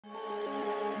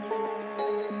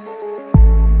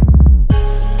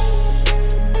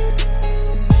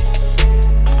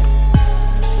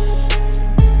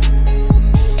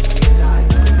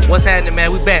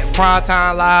man, we back prime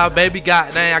time live, baby.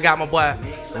 Goddamn, I got my boy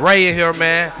Ray in here,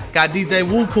 man. Got DJ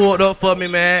Woo pulled up for me,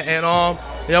 man. And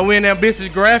you know, we in Ambitious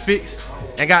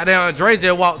Graphics, and goddamn Dre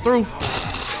just walked through.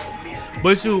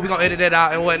 But shoot, we gonna edit that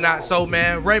out and whatnot. So,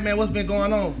 man, Ray, man, what's been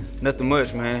going on? Nothing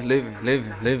much, man.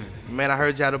 Living. Man, I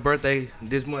heard you had a birthday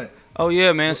this month. Oh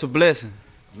yeah, man, it's a blessing.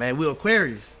 Man, we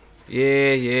Aquarius.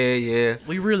 Yeah.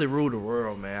 We really rule the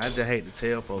world, man. I just hate to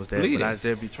tell folks that, but I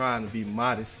just be trying to be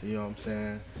modest. You know what I'm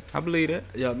saying? I believe that.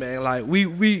 Yeah, man. Like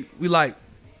we like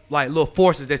little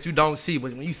forces that you don't see,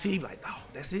 but when you see, like, oh,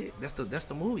 that's it. That's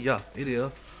the move. Yeah, it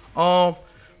is.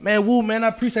 Man, Woo, man, I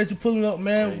appreciate you pulling up,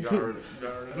 man.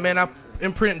 Man, I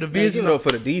imprinted the vision. Man,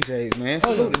 for the DJs, man.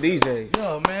 Salute the DJs.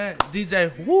 Yeah, man.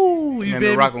 DJ Woo, you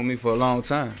been rocking with me for a long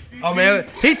time. Oh, man,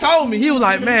 he told me, he was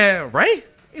like, man, Ray?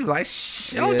 He was like,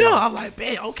 shh, don't do it. I was like,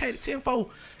 man, okay, the 10-4.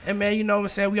 And, man, you know what I'm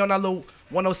saying? We on our little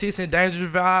 106 and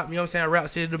Dangerous vibe, you know what I'm saying? Rap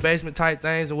City, the basement type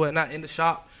things and whatnot in the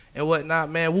shop and whatnot,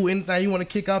 man. Woo, anything you want to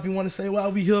kick off, you want to say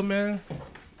while we here, man?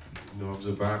 You know, I'm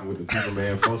just vibing with the people,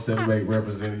 man. 478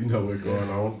 representing, you know what's going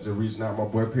on. Just reaching out, my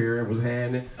boy Perry was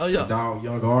handing. Oh, yeah. The dog,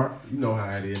 Young Art. You know how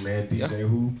it is, man. DJ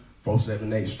Who,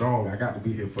 478 strong. I got to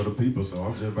be here for the people, so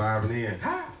I'm just vibing in.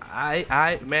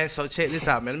 Alright, man, so check this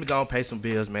out, man. Let me go and pay some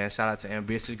bills, man. Shout out to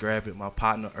Ambitious Graphic, my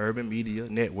partner, Urban Media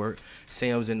Network.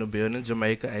 Sam's in the building,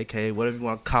 Jamaica, aka whatever you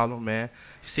want to call him, man.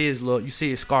 You see his look, you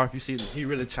see his scarf, you see he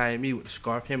really chained me with the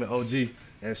scarf. Him and OG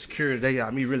and security, they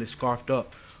got me really scarfed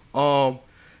up. And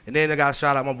then I got to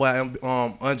shout out my boy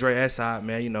Andre S.I.,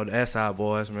 man. You know, the S.I.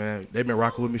 boys, man. They been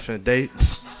rocking with me since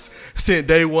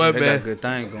day one, man. They got a good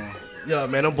thing going. Yeah,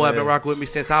 man, them boys been rocking with me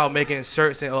since I was making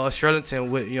shirts in Shirlington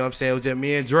with, you know what I'm saying, it was just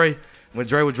me and Dre when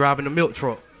Dre was driving the milk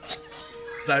truck.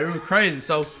 So it was crazy.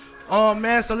 So,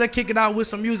 man, so let's kick it out with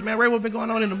some music, man. Ray, what's been going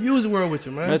on in the music world with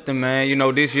you, man? Nothing, man. You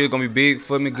know, this year's gonna be big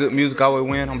for me. Good music always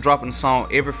win. I'm dropping a song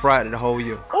every Friday the whole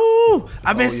year. Ooh,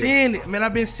 I've been seeing it, man.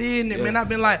 I've been seeing it, man. I've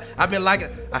been liking.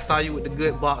 I saw you with the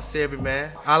good box 7, man.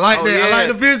 I like that. I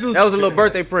like the visuals. That was a little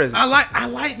birthday present. I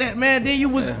like that, man. Then you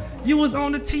was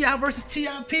on the T.I. versus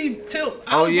TIP tilt.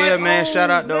 Oh yeah, like, man. Shout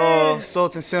out to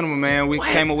Sultan Cinema, man. We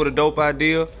came up with a dope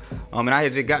idea. And I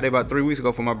had just got there about 3 weeks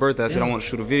ago for my birthday. I said I want to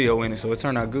shoot a video in it, so it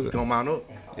turned out good. Don't mount up.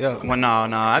 Yeah, well,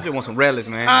 nah. I just want some relics,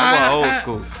 man. I'm old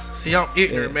school. See, I'm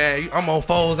ignorant, man. I'm on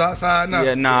foes outside now.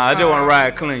 Yeah, nah. I just want to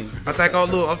ride clean. I think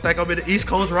I'm in the East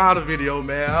Coast Rider video,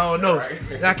 man. I don't know.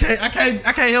 I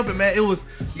can't help it, man. You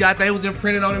gotta think it was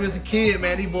imprinted on him as a kid,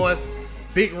 man. These boys,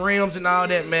 big rims and all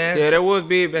that, man. Yeah, that was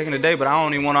big back in the day, but I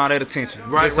don't even want all that attention.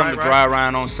 Just something to drive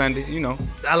around on Sundays, you know.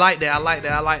 I like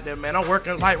that, man. I'm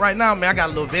working like right now, man. I got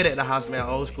a little vet at the house, man.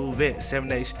 Old school vet,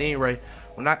 7.8 Stingray.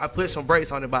 When I put some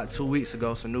brakes on it about 2 weeks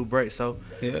ago, some new brakes, so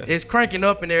it's cranking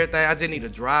up and everything. I just need to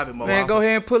drive it more. Man, go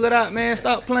ahead and pull it out, man.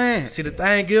 Stop playing. See, the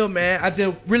thing is, man, I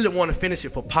just really want to finish it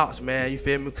for Pops, man. You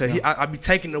feel me? Because I be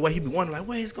taking it away. He be wondering, like,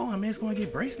 where it's going, man? It's going to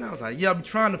get brakes now. I was like, yeah, I be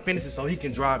trying to finish it so he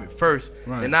can drive it first.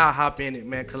 Right. And I'll hop in it,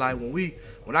 man. Because, like,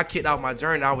 when I kicked out my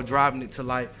journey, I was driving it to,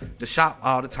 like, the shop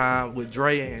all the time with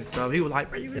Dre and stuff. He was like,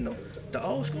 bro, you in the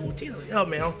old school T? Yeah,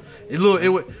 man.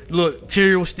 Look,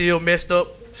 interior was still messed up,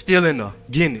 still in the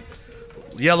getting it.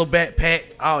 Yellow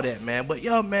backpack, all that, man. But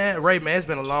yo, man, Ray, man, it's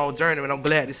been a long journey, and I'm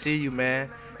glad to see you, man.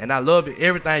 And I love it,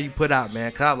 everything you put out,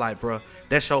 man. Cause I'm like, bro,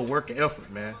 that's your work and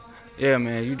effort, man. Yeah,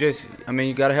 man. You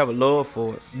gotta have a love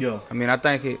for it. Yeah. I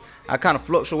think I kind of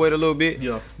fluctuate a little bit.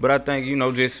 Yeah. But I think, you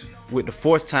know, just with the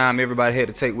fourth time everybody had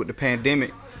to take with the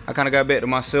pandemic, I kind of got back to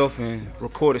myself and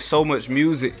recorded so much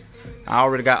music. I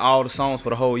already got all the songs for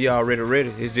the whole year already ready.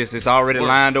 It's already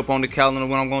lined up on the calendar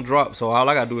when I'm gonna drop. So all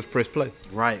I gotta do is press play.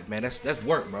 Right, man. That's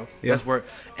work, bro. Yeah. That's work.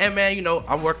 And man, you know,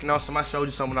 I'm working on some. I showed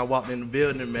you some when I walked in the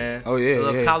building, man. Oh yeah, a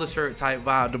little collar shirt type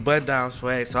vibe, the button down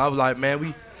swag. So I was like, man,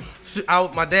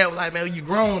 my dad was like, man, you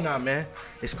grown now, man.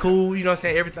 It's cool, you know what I'm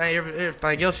saying?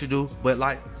 Everything else you do, but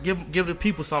like give the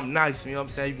people something nice. You know what I'm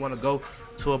saying? You want to go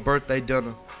to a birthday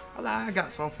dinner. I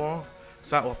got something for them.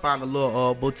 So I will find a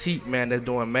little boutique, man, that's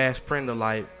doing mass printer,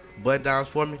 like, button downs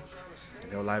for me.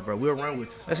 And they were like, bro, we'll run with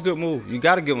you. That's a good move. You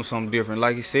got to give them something different.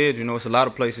 Like you said, you know, it's a lot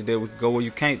of places that we could go where you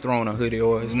can't throw on a hoodie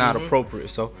or it's not appropriate.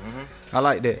 So I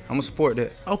like that. I'm going to support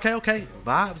that. Okay.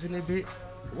 Vibes in it, bit.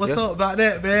 What's up about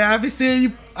that, man? I be seeing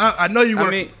you. I know you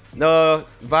work.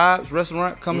 Vibes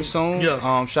restaurant coming soon.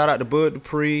 Yeah. Shout out to Bud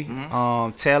Dupree,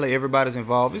 Tally, everybody's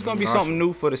involved. It's gonna be something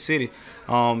new for the city.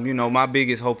 You know, my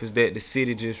biggest hope is that the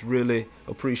city just really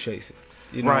appreciates it.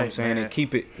 You know what I'm saying? Man. And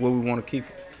keep it where we want to keep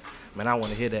it. Man, I want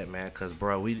to hear that, man, because,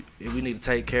 bro, we need to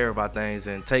take care of our things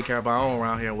and take care of our own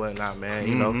around here and whatnot, man.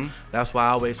 You know, that's why I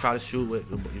always try to shoot with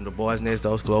the boys next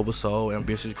door, Global Soul,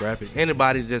 Ambitious Graphics.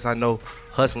 Anybody just I know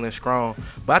hustling strong.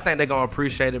 But I think they're going to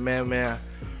appreciate it, man.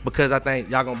 because I think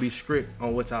y'all gonna be strict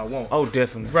on what y'all want. Oh,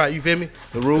 definitely. Right, you feel me?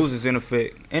 The rules is in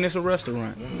effect, and it's a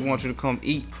restaurant. We want you to come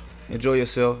eat, enjoy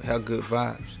yourself, have good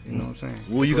vibes. You know what I'm saying?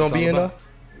 Well, you gonna be in there?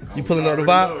 You pulling up the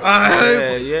vibe?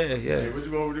 Yeah. Hey, what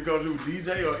you want me to go do,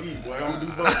 DJ or eat? Boy, I'm gonna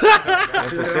do both.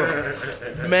 That's what's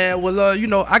up. Man, well, you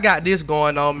know, I got this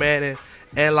going on, man,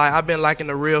 and like I've been liking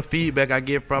the real feedback I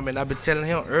get from it. And I've been telling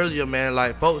him earlier, man,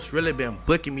 like folks really been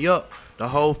booking me up the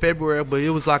whole February, but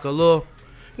it was like a little,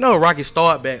 you know, rocky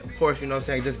start back. Of course, you know what I'm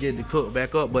saying, just getting the cook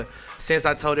back up. But since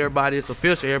I told everybody it's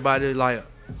official, everybody like,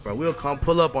 bro, we'll come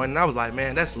pull up on it. And I was like,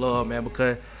 man, that's love, man,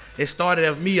 because it started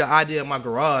as me, an idea in my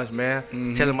garage, man.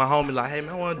 Telling my homie, like, hey,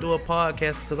 man, I want to do a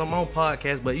podcast because I'm on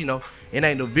podcast, but, you know, it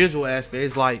ain't the visual aspect.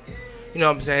 It's like, you know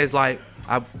what I'm saying? It's like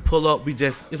I pull up,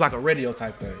 it's like a radio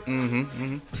type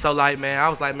thing. So, like, man, I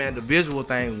was like, man, the visual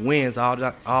thing wins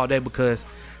all day because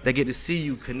they get to see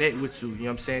you, connect with you, you know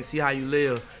what I'm saying? See how you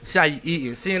live, see how you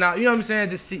eating, seeing how, you know what I'm saying?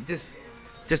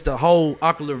 Just the whole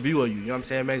ocular view of you know what I'm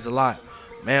saying? It makes a lot.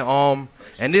 Man,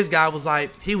 and this guy was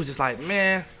like, he was just like,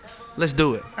 man, let's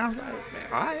do it. I was like,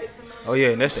 man, all right. Oh yeah,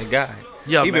 and that's that guy.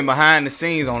 Yeah, he been behind the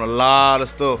scenes on a lot of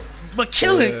stuff. But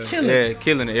killing. Yeah,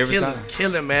 killing it every time.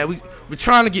 Killing, man. We're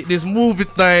trying to get this movie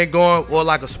thing going or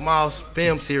like a small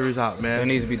film series out, man. That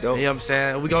needs to be dope. You know what I'm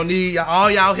saying? We gonna need all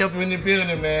y'all help in the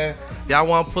building, man. Y'all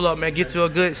want to pull up, man. Get you a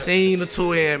good scene or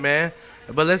two in, man.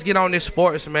 But let's get on this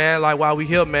sports, man. Like while we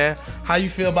here, man. How you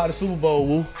feel about the Super Bowl,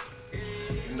 Woo?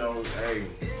 You know, hey,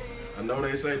 I know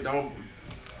they say don't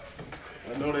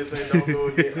go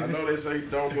against. I know they say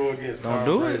don't go against. Don't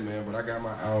do Brady, it, man. But I got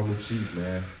my eye on the cheap,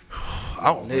 man.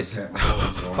 Listen,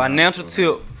 financial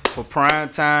tip for prime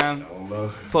time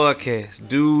podcast: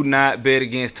 do not bet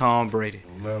against Tom Brady.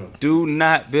 Do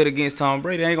not bet against Tom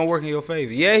Brady. It ain't gonna work in your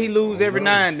favor. Yeah, he lose every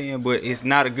now and then, but it's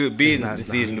not a good business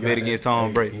decision to bet against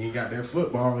Tom Brady. He ain't got that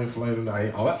football inflated.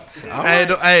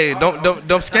 Hey,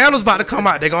 don't scandals about to come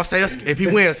out. They gonna say if he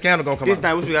wins, scandal gonna come this out. This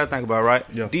thing what you gotta think about, right?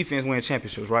 Yeah. Defense win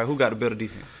championships, right? Who got the better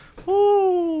defense?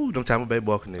 Ooh, them Tampa Bay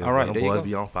Buccaneers. All right, them there boys you go.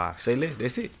 be on fire. Say less.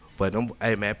 That's it. But them,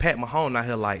 hey man, Pat Mahomes out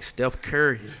here like Steph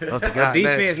Curry.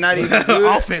 Defense not even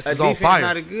good. Offense is on fire.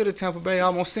 Not as good as Tampa Bay.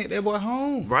 Almost sent that boy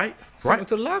home. Right. Sent him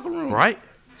to the locker room. Right.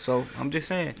 So I'm just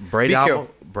saying. Brady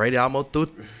almost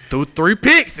threw 3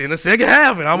 picks in the second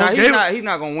half, and he's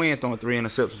not gonna win throwing 3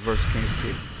 interceptions versus Kansas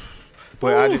City.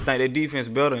 But I just think that defense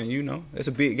better, and you know, it's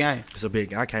a big game. It's a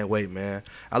big game. I can't wait, man.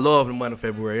 I love the month of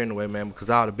February anyway, man, because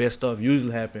all the best stuff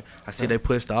usually happen. I see they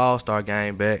pushed the All-Star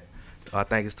game back. I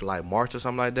think it's to like March or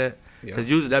something like that. Because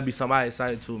usually that'd be somebody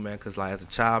excited too, man. Because like as a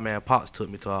child, man, Pops took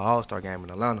me to an All-Star game in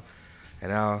Atlanta.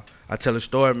 And I tell a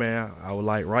story, man. I was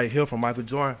like right here from Michael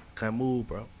Jordan. Couldn't move,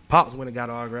 bro. Pops went and got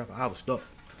an autograph. I was stuck.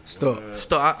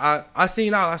 I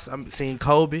seen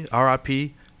Kobe,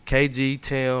 R.I.P., KG,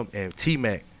 Tim, and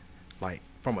T-Mac, like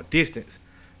from a distance.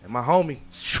 And my homie,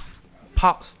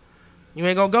 Pops, you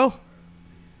ain't gonna go?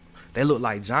 They looked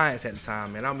like giants at the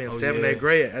time, man. I'm in 7th, 8th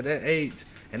grade at that age.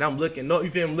 And I'm looking up, you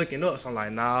feel me, looking up. So I'm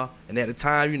like, nah. And at the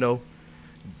time, you know,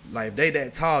 like if they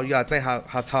that tall, you gotta think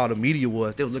how tall the media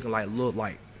was. They was looking like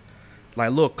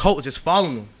little coach just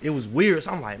following them. It was weird.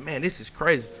 So I'm like, man, this is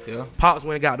crazy. Yeah. Pops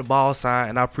went and got the ball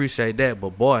signed, and I appreciate that.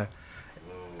 But boy,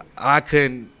 I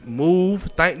couldn't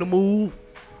think to move.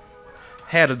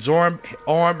 Had a Jordan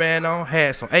armband on,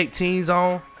 had some 18s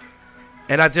on,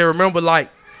 and I just remember like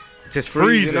just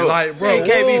freezing up. Like, bro, you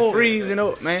can't be freezing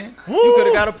up, man. Woo. You could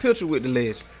have got a picture with the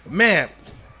legend. Man.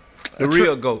 The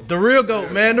real GOAT. The real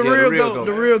GOAT, man. The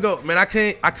real GOAT. Man, I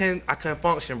couldn't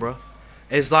function, bro.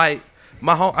 It's like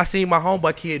I seen my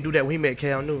homeboy kid do that when he met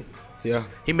Cam Newton. Yeah.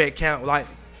 He met Cam, like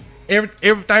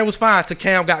everything was fine till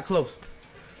Cam got close.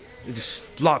 It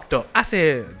just locked up. I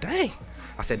said, dang.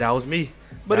 I said, that was me.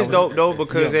 But it's dope though,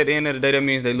 because at the end of the day, that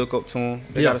means they look up to him.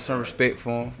 They got a certain respect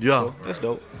for him. Yeah. So that's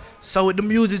dope. So with the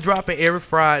music dropping every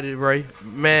Friday, Ray,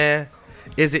 man,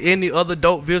 is there any other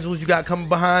dope visuals you got coming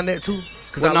behind that too?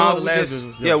 Because I love the last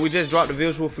visual. We just dropped the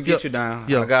visual for Get You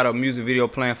Down. I got a music video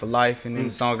planned for Life, and then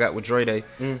the song I got with Dre Day.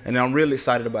 And I'm really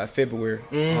excited about February.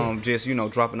 Just, you know,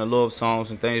 dropping the love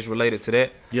songs and things related to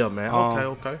that. Yeah, man.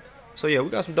 Okay. So yeah, we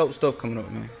got some dope stuff coming up,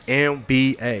 man.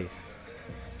 NBA.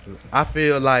 I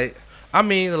feel like, I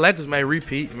mean, the Lakers may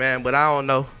repeat, man, but I don't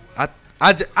know.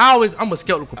 I'm a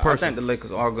skeptical person. I think the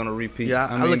Lakers are gonna repeat. Yeah,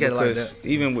 I look at it like that.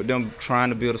 Even with them trying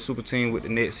to build a super team with the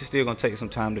Nets, it's still gonna take some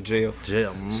time to gel.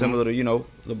 Similar to, you know,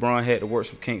 LeBron had to work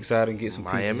some kinks out and get some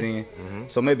pieces in.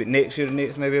 So maybe next year the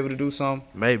Nets may be able to do something.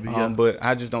 Maybe, But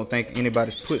I just don't think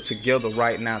anybody's put together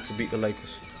right now to beat the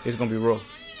Lakers. It's gonna be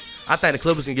rough. I think the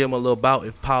Clippers can give them a little bout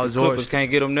if Paul George. The Clippers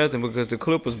can't get them nothing because the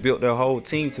Clippers built their whole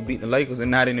team to beat the Lakers and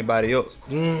not anybody else.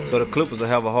 So the Clippers will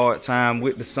have a hard time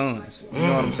with the Suns. You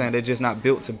know what I'm saying? They're just not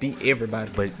built to beat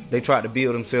everybody. But they tried to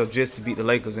build themselves just to beat the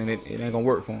Lakers, and it ain't gonna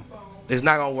work for them. It's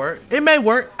not gonna work. It may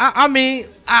work. I mean,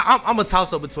 I'm a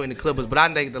toss up between the Clippers, but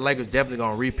I think the Lakers definitely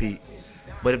gonna repeat.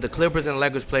 But if the Clippers and the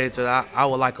Lakers play each other, I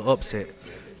would like an upset.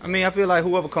 I mean, I feel like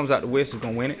whoever comes out the West is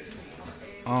gonna win it.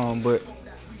 But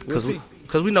we'll see.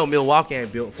 Cause we know Milwaukee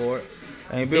ain't built for it.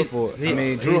 Ain't built for it. I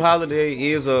mean, Drew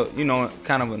Holiday is a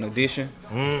kind of an addition.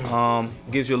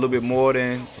 Gives you a little bit more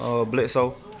than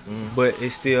Bledsoe, but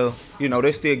it's still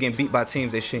they're still getting beat by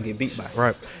teams they shouldn't get beat by.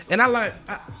 Right. And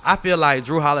I feel like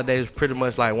Drew Holiday is pretty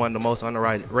much like one of the most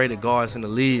underrated guards in the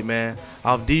league, man.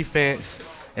 Off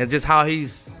defense and just how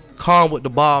he's calm with the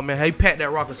ball, man. He pat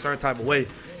that rock a certain type of way,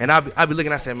 and I be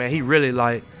looking at that, man. He really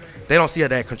like. They don't see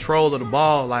that control of the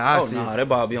ball like I see. That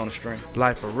ball be on the string.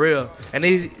 Like for real. And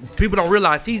these people don't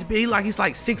realize he's like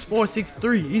 6'4",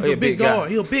 6'3". He's a big guard.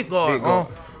 He's a big guard.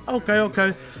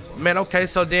 Okay. Man, okay.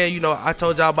 So then, I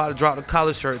told y'all about to drop the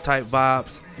collar shirt type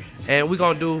vibes. And we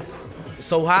gonna do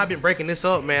so how I've been breaking this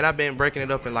up, man, I've been breaking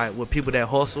it up in like with people that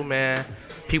hustle, man.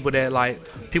 People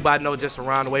I know just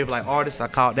around the way, like artists. I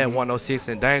call that 106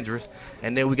 and Dangerous.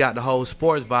 And then we got the whole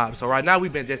sports vibe. So right now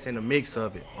we've been just in the mix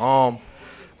of it.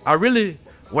 I really,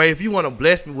 if you want to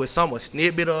bless me with a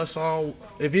snippet or a song,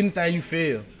 if anything you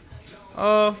feel.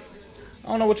 I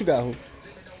don't know what you got, Who.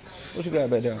 What you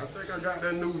got back there? I think I got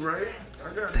that new Ray.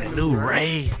 That new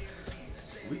Ray.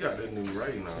 We got that new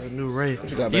Ray now. That new Ray.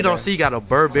 What you got back you don't see, you got a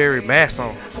Burberry mask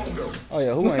on. Oh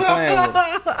yeah, who ain't playing with?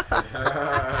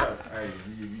 Hey,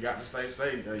 you got to stay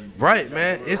safe. Right,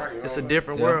 man. It's a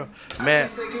different world, man.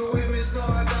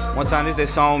 One time, this that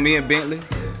song, me and Bentley.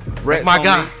 That's my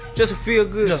guy. Just a feel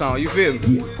good song, you feel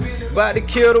me? About to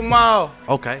kill them all.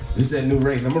 Okay. This is that new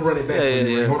Ray. I'm gonna run it back for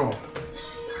you. Ray. Hold on.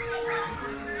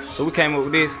 So we came up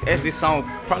with this. Actually, this song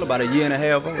probably about a year and a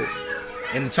half old.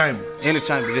 In the chamber.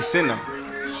 Just sitting there.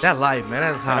 That life, man.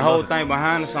 That's how. And the whole thing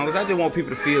behind the song is I just want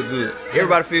people to feel good.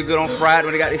 Everybody feel good on Friday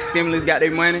when they got their stimulus, got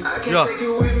their money. Yeah.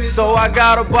 So I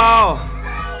got a ball.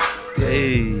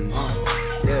 Hey.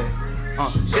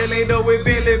 Chillin' though with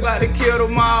Bentley, about to kill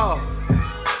them all.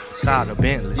 Shout out to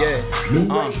Bentley. Yeah.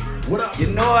 What up? You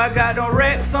know I got them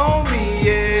racks on me,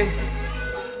 yeah.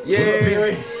 What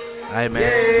up, Hey, man.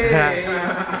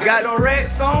 Yeah. Got them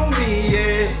racks on me,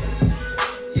 yeah.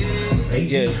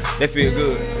 Yeah, that feel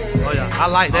good. Oh, yeah. I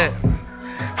like that.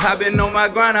 I been on my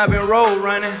grind, I been road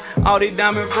running. All these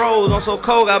diamond froze, I'm so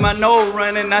cold, got my nose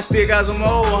running. I still got some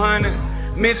old honey.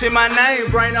 Mention my name,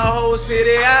 bring the whole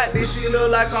city out. This shit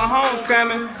look like a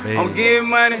homecoming. Man. I'm getting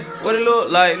money, what it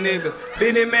look like, nigga?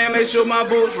 Benny man, make sure my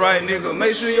boots right, nigga.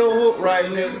 Make sure your hook right,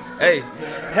 nigga. Hey,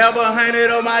 have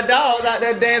 100 of my dogs out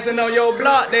there dancing on your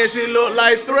block. That shit look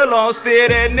like Thriller, I'm still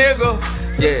that nigga.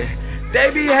 Yeah.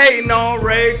 They be hating on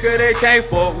Ray cause they can't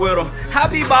fuck with him. I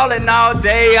be ballin' all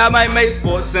day, I might make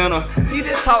Sports Center. He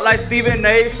just talk like Stephen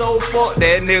A, so fuck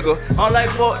that nigga. I'm like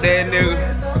fuck that nigga.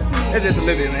 That's just a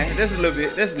little bit, man. That's a little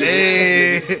bit. That's a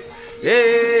little bit. Yeah.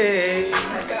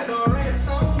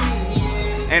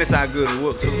 And it sound good to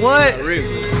whoop too. What? Really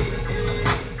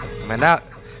good. Man,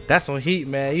 that's some heat,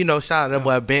 man. Shout out that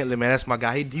boy Bentley, man. That's my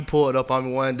guy. He pulled up on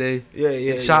me one day.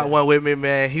 Yeah. Shot one with me,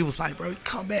 man. He was like, bro,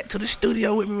 come back to the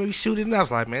studio with me when we shoot it. And I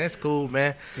was like, man, that's cool,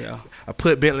 man. Yeah. I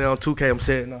put Bentley on 2K. I'm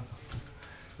saying no.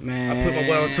 Man. I put my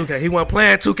boy on 2K. He wasn't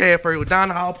playing 2K at first. He was down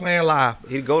the hall playing live.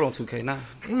 He go on 2K now.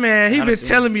 Man, he been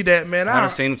telling me that, man. I done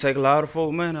seen him take a lot of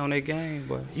folk money on that game,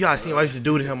 boy. You gotta see what I used to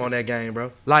do to him on that game,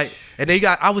 bro. Like, and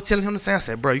then I was telling him the same. I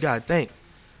said, bro, you gotta think.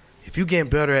 If you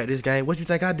getting better at this game, what you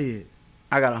think I did?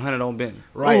 I got 100 on Bentley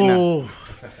right now.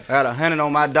 I got 100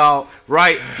 on my dog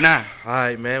right now. All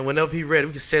right, man. Whenever he ready,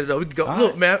 we can set it up. We can go. All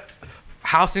Look, man.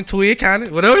 House in Tweed County.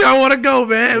 Whatever y'all want to go,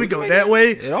 man. We go that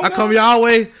way. I come y'all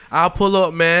way. I'll pull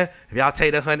up, man. If y'all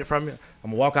take the 100 from me,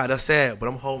 I'm gonna walk out there sad, but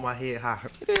I'm gonna hold my head high.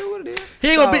 It is what it is. He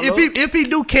ain't gonna be if he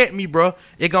do catch me, bro.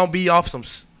 It gonna be off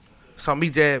some me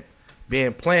just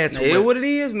being playing too much. It is what it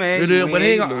is, man. It is, but I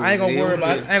ain't gonna worry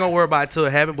about it. I ain't gonna worry about it till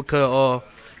it happen because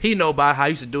he know about how I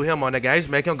used to do him on that guy. I used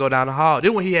to make him go down the hall.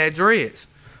 Then when he had dreads.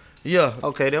 Yeah.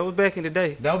 Okay, that was back in the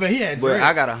day. That was he had dreads. But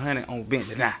I got 100 on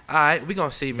Bentley now. All right, we gonna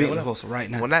see, man. Bentley hustle right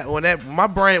now.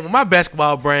 When my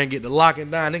basketball brain get to locking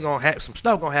down, they gonna have some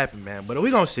stuff gonna happen, man. But we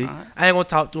gonna see. Right. I ain't gonna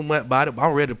talk too much about it, but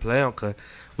I'm ready to play them because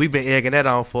we've been egging that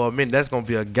on for a minute. That's gonna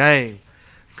be a game.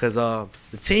 Cause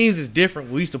the teams is different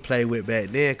we used to play with back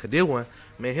then. Cause this one,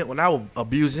 man, when I was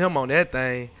abusing him on that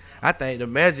thing, I think the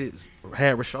Magic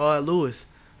had Rashard Lewis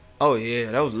Oh yeah,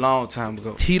 that was a long time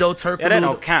ago. Tito Turkoglu. Yeah, that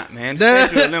don't count, man.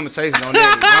 Statute of limitations on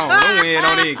that. No win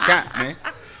don't even count, man.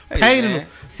 Painting them.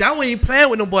 See, I wasn't even playing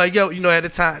with them boys. Yo, you know, at the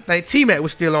time, I think T-Mac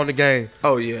was still on the game.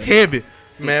 Oh yeah. Heavy,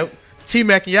 man.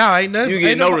 T-Mac and y'all ain't nothing. You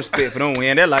get no respect for them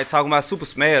win. They're like talking about Super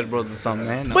Smash Brothers or something,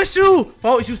 man. No. But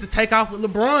folks used to take off with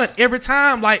LeBron every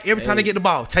time. Like every time they get the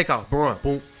ball, take off, LeBron,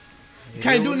 boom. You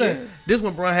can't do nothing. This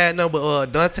one, LeBron had nothing but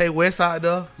Dante West out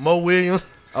there, Mo Williams.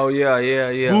 Oh yeah.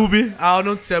 Booby, all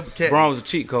them type of cats. LeBron was a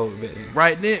cheat code back then.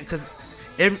 Right then, because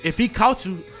if he caught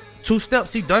you 2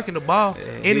 steps, he dunking the ball.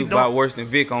 Yeah, he was about worse than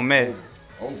Vic on Madden.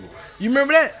 You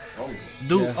remember that?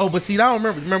 Dude, yeah. But see, I don't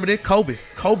remember. Remember that?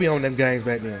 Kobe on them games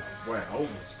back then.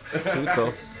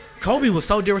 Kobe was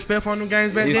so disrespectful on them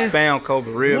games back then. He spammed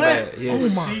Kobe real bad.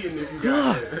 Yes. Oh my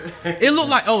God. It looked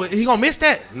like, he gonna miss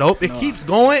that. Nope, it keeps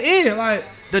going in. Like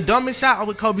the dumbest shot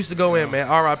with Kobe used to go in, man.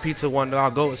 R.I.P. to one of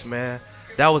our goats, man.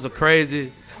 That was a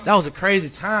crazy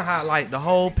time. How like the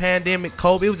whole pandemic,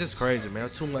 Kobe, it was just crazy, man.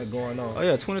 Too much going on. Oh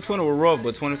yeah, 2020 was rough,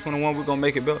 but 2021 we're gonna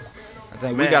make it better. I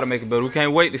think we gotta make it better. We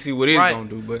can't wait to see what it's gonna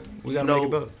do, but we gotta make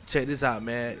it better. Check this out,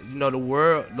 man. You know the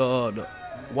world, the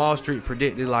Wall Street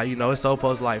predicted like, you know, it's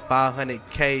supposed to like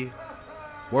 500K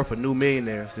worth of new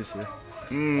millionaires this year.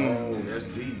 Oh, that's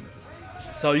deep.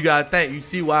 So you gotta think. You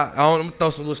see why? I'm gonna throw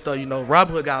some little stuff. You know,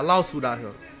 Robinhood got a lawsuit out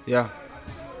here. Yeah.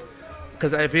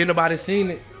 Cause if anybody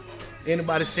seen it, the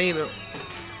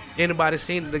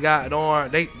guy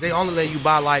they only let you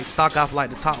buy like stock off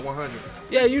like the top 100.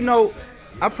 Yeah, you know,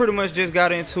 I pretty much just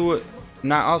got into it.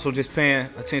 Not also just paying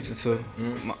attention to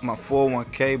my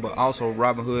 401k, but also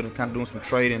Robinhood and kind of doing some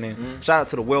trading. And shout out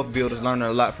to the wealth builders, learning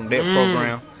a lot from that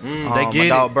program. They get my it.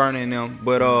 Dog Bernie and them.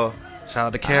 But shout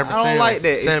out to Cameron. I don't like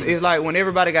that. It's like when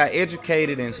everybody got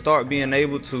educated and start being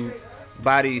able to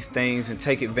buy these things and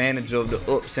take advantage of the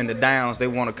ups and the downs, they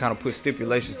want to kind of put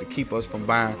stipulations to keep us from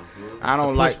buying. I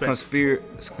don't like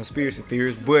conspiracy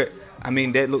theories, but I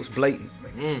mean that looks blatant.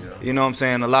 You know what I'm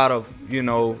saying? A lot of, you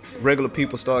know, regular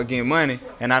people start getting money,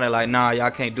 and now they're like, nah,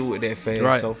 y'all can't do it that fast.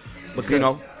 Right. So, you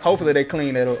know, hopefully they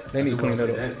clean that up. They need to clean that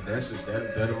up.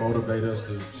 That'll motivate us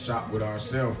to shop with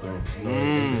ourselves, though. You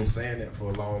know, they've been saying that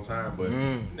for a long time, but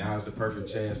now is the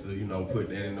perfect chance to, you know, put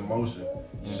that into motion.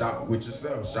 Shop with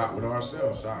yourself. Shop with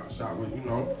ourselves. Shop with, you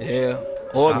know. Yeah.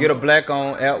 Or get a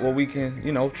black-owned app where we can,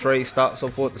 you know, trade stocks, so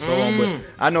forth and so on. But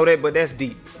I know that, but that's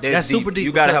deep. That's deep. Super deep.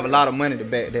 You gotta have a lot of money to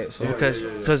back that. So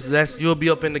because you'll be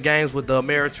up in the games with the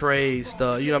Ameritrades,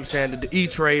 you know what I'm saying, the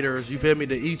E-traders. You feel me?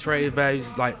 The E-trade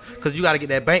values, like, because you gotta get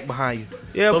that bank behind you.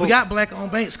 Yeah, but we got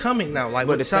black-owned banks coming now. Like,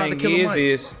 but the thing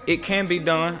is it can be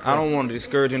done. I don't want to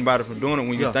discourage anybody from doing it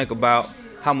when you think about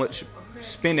how much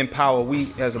spending power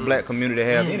we as a black community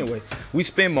have anyway. We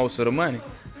spend most of the money.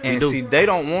 And see, they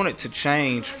don't want it to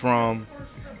change from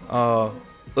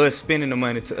us spending the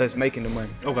money to us making the money.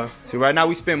 Okay. See, right now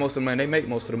we spend most of the money, they make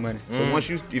most of the money. So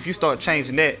if you start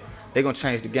changing that, they're gonna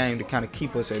change the game to kind of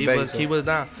keep us at bay. Keep us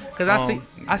down. Cause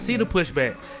I see the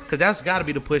pushback. Cause that's gotta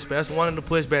be the pushback. That's one of the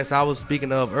pushbacks I was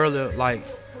speaking of earlier. Like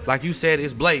you said,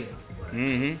 it's blatant.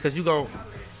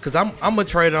 Cause I'm a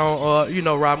trader on you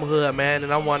know, Robinhood, man,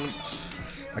 and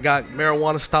I got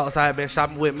marijuana stocks I have been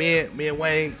shopping with. Me and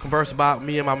Wayne converse about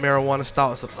me and my marijuana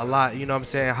stocks a lot. You know what I'm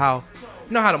saying? How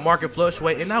the market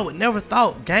fluctuate. And I would never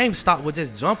thought GameStop would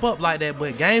just jump up like that.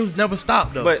 But games never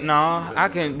stop though. But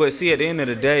but see, at the end of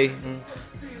the day,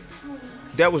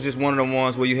 that was just one of them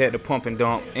ones where you had to pump and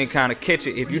dump and kind of catch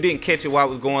it. If you didn't catch it while it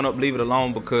was going up, leave it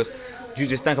alone, because you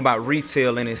just think about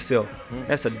retail in itself.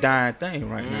 That's a dying thing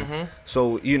right now.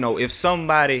 So, you know, if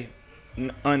somebody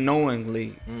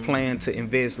unknowingly planned to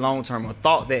invest long term or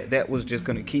thought that was just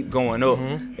going to keep going up,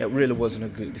 that really wasn't a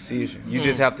good decision. You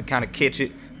just have to kind of catch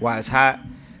it while it's hot,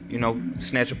 you know,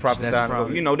 snatch a profit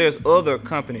out. You know, there's other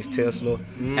companies, Tesla,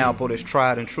 Apple, that's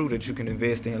tried and true that you can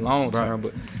invest in long term.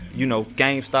 But, you know,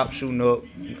 GameStop shooting up,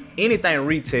 anything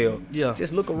retail,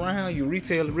 just look around you.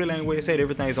 Retail really ain't where it's at.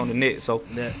 Everything's on the net. So,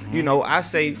 you know, I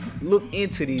say look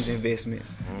into these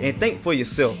investments and think for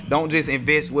yourself. Don't just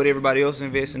invest what everybody else is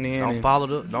investing in. Don't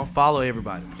follow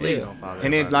everybody. Please don't follow everybody.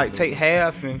 And then like take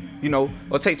half and, you know,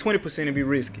 or take 20% and be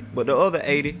risky. But the other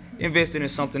 80, invest in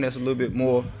something that's a little bit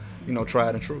more, you know,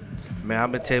 tried and true. Man,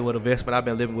 I'm gonna tell you what investment I've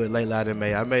been living with lately.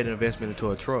 I made an investment into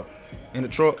a truck. In the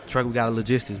truck? We got a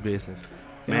logistics business.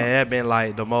 Man, that been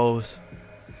like the most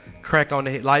crack on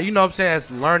the head. Like, you know what I'm saying?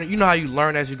 As learning, you know how you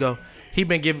learn as you go. He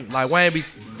been giving, like, Wayne be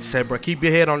said, bro, keep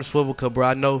your head on the swivel, cause bro,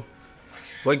 I know.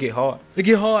 Boy, it get hard. It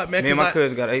get hard, man. Me and my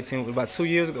cousin got 18 about 2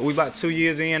 years ago. We about 2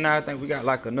 years in now. I think we got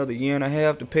like another year and a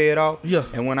half to pay it off. Yeah.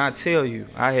 And when I tell you,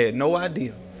 I had no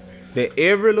idea that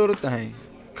every little thing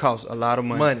costs a lot of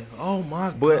money. Oh my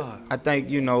God. But I think,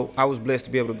 you know, I was blessed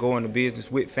to be able to go into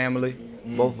business with family.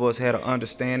 Both of us had an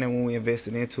understanding when we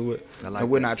invested into it. And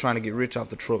we're not trying to get rich off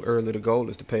the truck early. The goal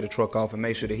is to pay the truck off and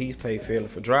make sure that he's paid fairly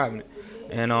for driving it.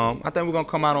 And I think we're going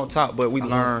to come out on top, but we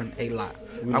learned a lot.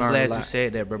 I'm glad you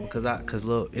said that, bro, because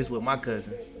look, it's with my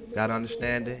cousin. Got to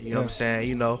understand it. You know what I'm saying?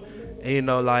 You know, and you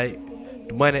know, like,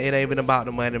 the money, it ain't even about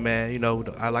the money, man. You know,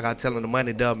 like I tell him, the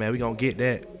money done, man. We gonna get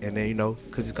that, and then, you know,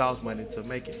 cause it costs money to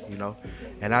make it, you know.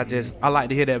 And I like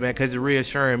to hear that, man, cause it's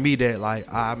reassuring me that,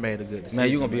 like, I made a good decision. Man,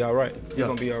 you gonna be all right. You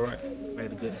gonna be all right.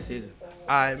 Made a good decision. All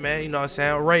right, man. You know what I'm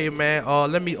saying? Ray, man.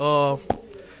 Let me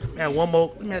man, one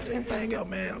more. Let me ask anything else,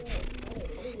 man.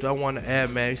 Do I want to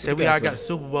add, man? You said we already got the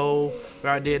Super Bowl. We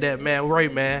already did that, man. Ray,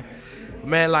 man.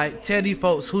 Man, like, tell these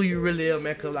folks who you really are,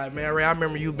 man. Cause, like, man, Ray, I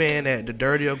remember you being at the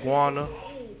Dirty Iguana.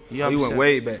 You know he went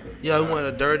way back. Yeah, he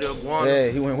went to Dirty Iguana. Yeah,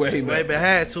 he went way back. Baby,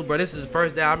 had to, bro. This is the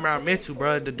first day I remember I met you,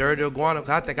 bro, the Dirty Iguana. Cause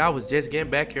I think I was just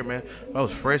getting back here, man. I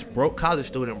was fresh, broke college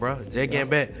student, bro. Just getting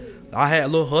back. I had a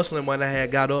little hustling when I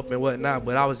had got up and whatnot,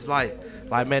 but I was like,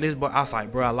 man, this boy, I was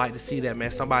like, bro, I like to see that, man.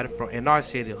 Somebody from in our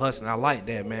city hustling. I like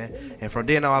that, man. And from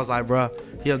then on, I was like, bro,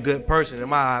 he a good person in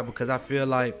my eye, because I feel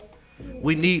like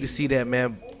we need to see that,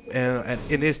 man,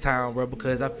 in this town, bro,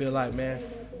 because I feel like, man,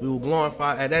 we were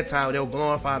glorifying, at that time, they were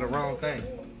glorifying the wrong thing.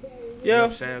 Yeah. You know what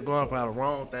I'm saying? Glorifying the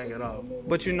wrong thing at all.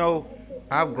 But, you know,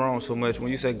 I've grown so much. When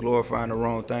you say glorifying the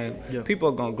wrong thing, people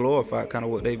are going to glorify kind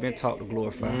of what they've been taught to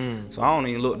glorify. So I don't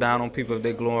even look down on people if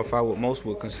they glorify what most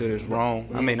would consider is wrong.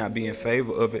 I may not be in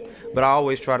favor of it, but I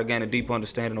always try to gain a deep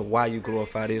understanding of why you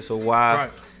glorify this or why,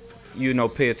 you know,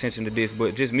 pay attention to this.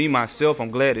 But just me, myself, I'm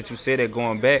glad that you said that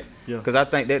going back, because I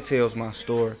think that tells my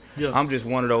story. I'm just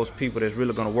one of those people that's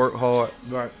really going to work hard,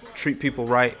 treat people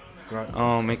right,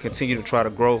 and continue to try to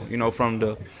grow, you know, from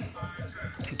the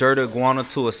Dirty Iguana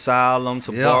to Asylum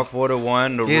to Bar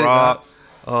 41 to Rock,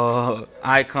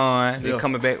 Icon, then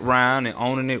coming back round and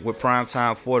owning it with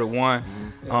Primetime 41.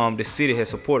 The city has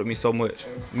supported me so much.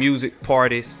 Music,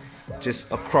 parties,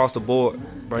 just across the board.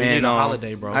 Bro, you need a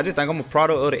holiday, bro. I just think I'm a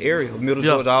product of the area, of Middle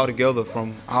Georgia all together,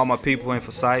 from all my people in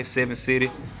Forsyth, 7th City,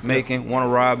 Macon, Warner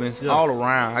Robins, all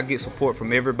around. I get support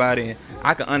from everybody, and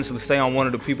I can honestly say I'm one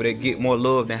of the people that get more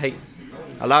love than hate.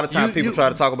 A lot of times people try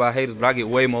to talk about haters, but I get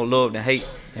way more love than hate,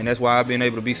 and that's why I've been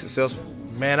able to be successful.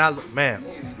 Man, that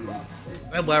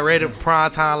boy Ray,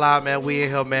 Primetime Live, man, we in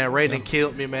here, man. Ray done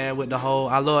killed me, man, with the whole,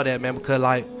 I love that, man, because,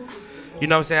 like, you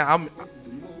know what I'm saying,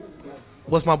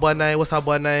 what's my boy name? What's our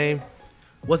boy name?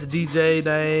 What's the DJ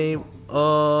name?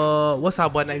 What's our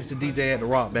boy name used to DJ at the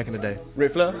Rock back in the day?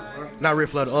 Rick Flair? Not Rick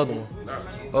Flair, the other one.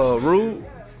 Rude?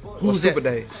 Who's Super that?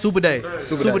 Day. Super Day.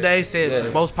 Super Day said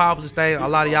the most powerful thing. A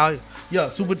lot of y'all,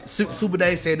 Super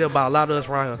Day said that about a lot of us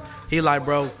around here. He like,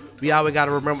 bro, we always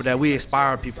gotta remember that we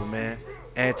inspire people, man,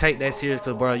 and take that serious,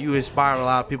 cause, bro, you inspire a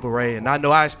lot of people, Ray, and I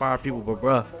know I inspire people, but,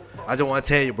 bro, I just want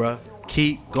to tell you, bro,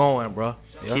 keep going, bro.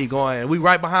 Keep going. We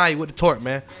right behind you with the torch,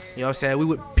 man. You know what I'm saying? We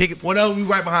would pick it, whatever, we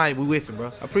right behind you. We with you, bro.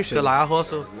 I appreciate it. Like, I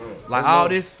hustle. Like, all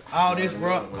this,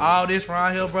 bro. All this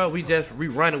around here, bro. We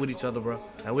running with each other, bro.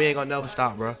 And we ain't gonna never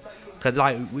stop, bro. Cause,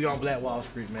 like, we on Black Wall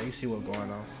Street, man. You see what's going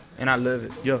on. And I love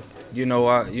it. You know,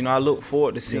 I look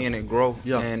forward to seeing it grow.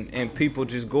 And people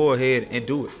just go ahead and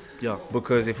do it.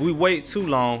 Because if we wait too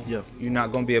long, you're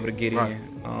not gonna be able to get in.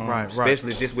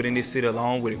 Especially just within this city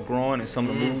alone, with it growing and some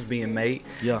of the moves being made.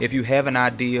 If you have an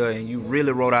idea and you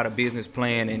really wrote out a business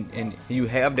plan and you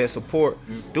have that support,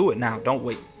 do it now. Don't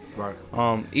wait.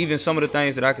 Even some of the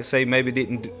things that I could say maybe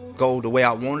didn't go the way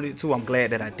I wanted it to, I'm glad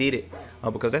that I did it.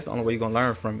 Because that's the only way you're going to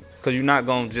learn from it. Because you're not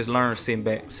going to just learn sitting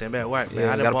back. Sitting back, right, man.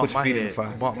 Yeah, I got to put your feet in the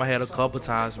fire. Bumped my head a couple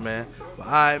times, man. But,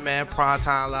 all right, man.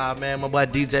 Primetime Live, man. My boy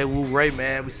DJ Woo Ray,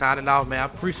 man. We signing off, man. I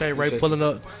appreciate Ray pulling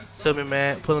up to me,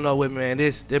 man. Pulling up with me, man.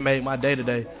 This made my day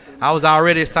today. I was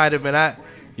already excited, man.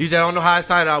 You just don't know how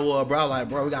excited I was, bro. I was like,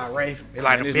 bro, we got Ray. It's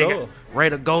like the big Ray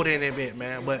the GOAT in that bit,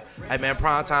 man. But, hey, man,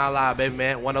 Primetime Live, baby,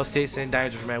 man. 106 and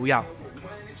Dangerous, man. We out.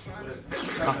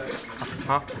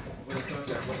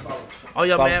 Oh,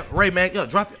 yeah, man. Ray, man. Yeah,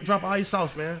 drop all your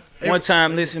sauce, man. One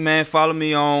time, listen, man. Follow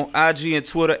me on IG and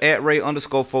Twitter at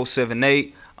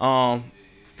Ray_478.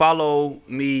 Follow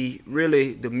me,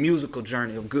 really, the musical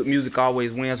journey of Good Music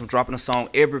Always Wins. I'm dropping a song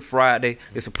every Friday.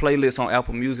 It's a playlist on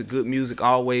Apple Music. Good Music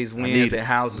Always Wins that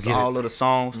houses all of the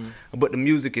songs. But the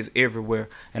music is everywhere.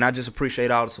 And I just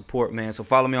appreciate all the support, man. So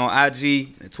follow me on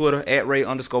IG and Twitter at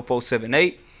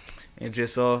Ray_478. And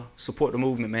just support the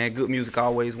movement, man. Good Music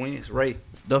Always Wins. Ray.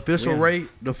 The official Ray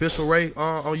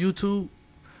on YouTube?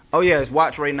 Oh, yeah. It's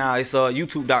Watch Ray Now. It's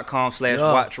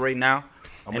youtube.com/WatchRayNow.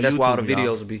 And that's why all the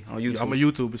videos will be on YouTube. I'm a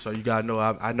YouTuber, so you gotta know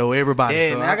I know everybody.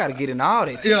 Yeah, man, I gotta get in all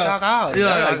that. TikTok, all that.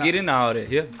 I gotta get in all that.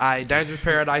 Yeah. All right, Dangerous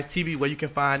Paradise TV, where you can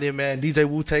find it, man. DJ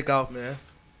Woo take off, man.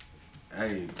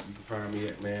 Hey, you can find me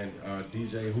at, man,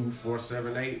 DJ Who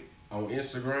 478 on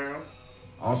Instagram.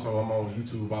 Also, I'm on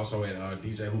YouTube, also at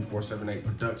DJ Who 478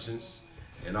 Productions.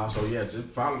 And also, yeah, just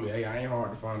follow me. Hey, I ain't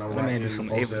hard to find. I'm right here,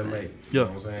 478. You know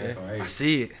what I'm saying? So, hey, I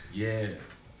see it. Yeah.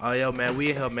 Oh, yo, man, we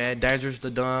in here, man. Dangerous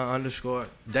the Don _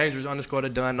 the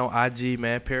Don on IG,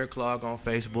 man. Paraclog on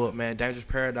Facebook, man. Dangerous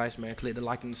Paradise, man. Click the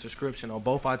like and the subscription on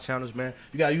both our channels, man.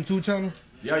 You got a YouTube channel?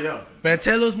 Yeah. Man,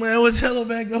 tell us, man. Tell us,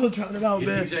 man. Go try it out,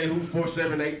 man. DJ Who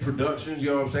 478 Productions, you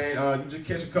know what I'm saying? You just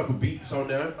catch a couple beats on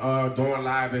there. Going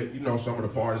live at, some of the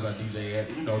parties I DJ at.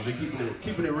 Just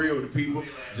keeping it real with the people.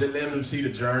 Just letting them see the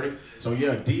journey. So,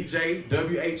 yeah, DJ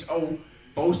WHO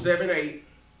 478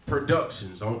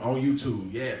 Productions on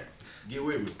YouTube. Yeah. Get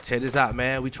with me. Check this out,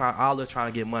 man. All us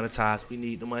trying to get monetized. We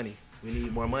need the money. We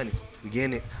need more money. We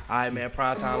getting it. All right, man.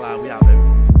 Prime Time Live. We out,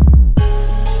 baby.